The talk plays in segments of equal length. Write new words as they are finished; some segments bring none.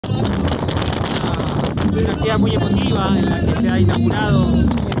una actividad muy emotiva en la que se ha inaugurado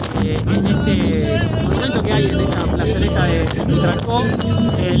en este monumento que hay en esta plazoleta de Putrancó,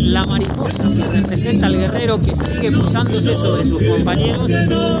 la mariposa que representa al guerrero que sigue posándose sobre sus compañeros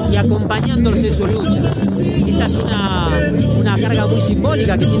y acompañándolos en sus luchas. Esta es una carga muy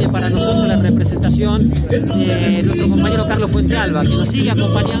simbólica que tiene para nosotros la representación de nuestro compañero Carlos Fuentealba, que nos sigue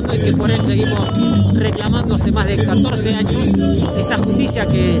acompañando y que por él seguimos reclamando hace más de 14 años esa justicia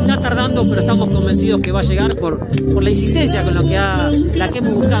que está tardando, pero estamos convencidos que va a llegar por la insistencia con la que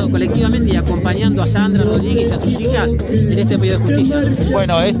hemos buscado colectivamente y acompañando a Sandra Rodríguez y a sus hijas en este pedido de justicia.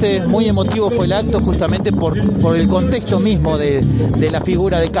 Bueno, muy emotivo fue el acto justamente por el contexto mismo de la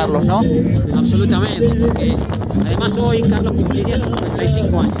figura de Carlos, ¿no? Absolutamente, porque además hoy Carlos cumpliría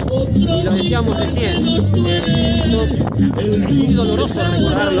 55 años y lo decíamos recién, es muy doloroso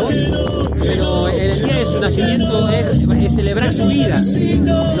recordarlo, pero el día de su nacimiento es celebrar su vida,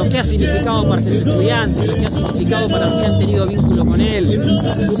 lo que ha significado para sus estudiantes, lo que ha significado para los que han tenido vínculo con él,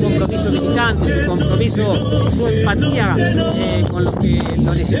 su compromiso militante, su compromiso, su empatía con los que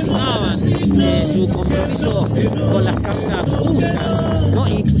lo necesitaban, su compromiso con las causas justas, ¿no?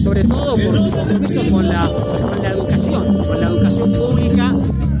 Y sobre todo por su compromiso con la educación pública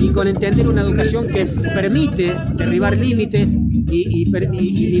y con entender una educación que permite derribar límites y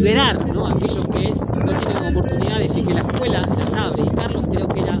liberar, ¿no?, a aquellos que no tienen oportunidades y que la escuela las abre. Y Carlos creo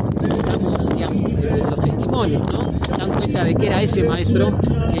que digamos, los testimonios, ¿no?, dan cuenta de que era ese maestro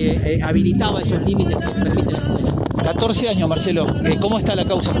que habilitaba esos límites que permite la escuela. 14 años, Marcelo. ¿Cómo está la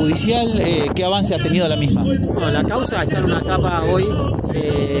causa judicial? ¿Qué avance ha tenido la misma? Bueno, la causa está en una etapa hoy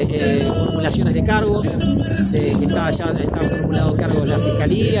de formulaciones de cargos, que están formulados cargos la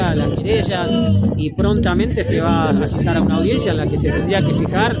Fiscalía, la querella, y prontamente se va a citar a una audiencia en la que se tendría que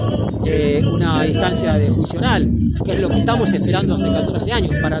fijar una instancia de juicio oral, que es lo que estamos esperando hace 14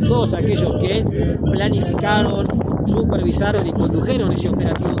 años, para todos aquellos que planificaron, supervisaron y condujeron ese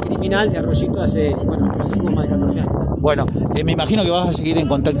operativo criminal de Arroyito hace, bueno, lo decimos, más de 14 años. Bueno, me imagino que vas a seguir en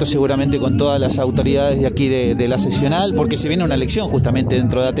contacto seguramente con todas las autoridades de aquí de la seccional, porque se viene una elección justamente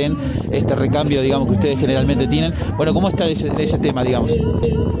dentro de Aten, este recambio, digamos, que ustedes generalmente tienen. Bueno, ¿cómo está ese tema, digamos?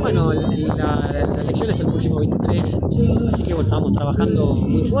 Bueno, la elección es el próximo 23, así que bueno, estamos trabajando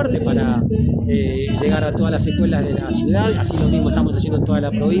muy fuerte para llegar a todas las escuelas de la ciudad, así lo mismo estamos haciendo en toda la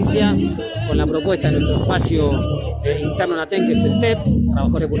provincia, con la propuesta de nuestro espacio interno en Aten, que es el TEP,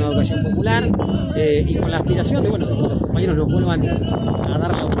 Trabajadores por una Educación Popular, y con la aspiración de, bueno, de que los compañeros nos vuelvan a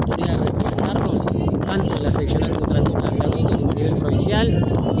dar la oportunidad de representarnos tanto en la seccional Putrancó Plaza Huico como a nivel provincial,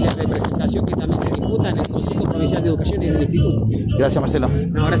 y la representación que también se disputa en el Consejo Provincial de Educación y en el Instituto. Gracias, Marcelo.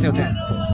 No, gracias a usted.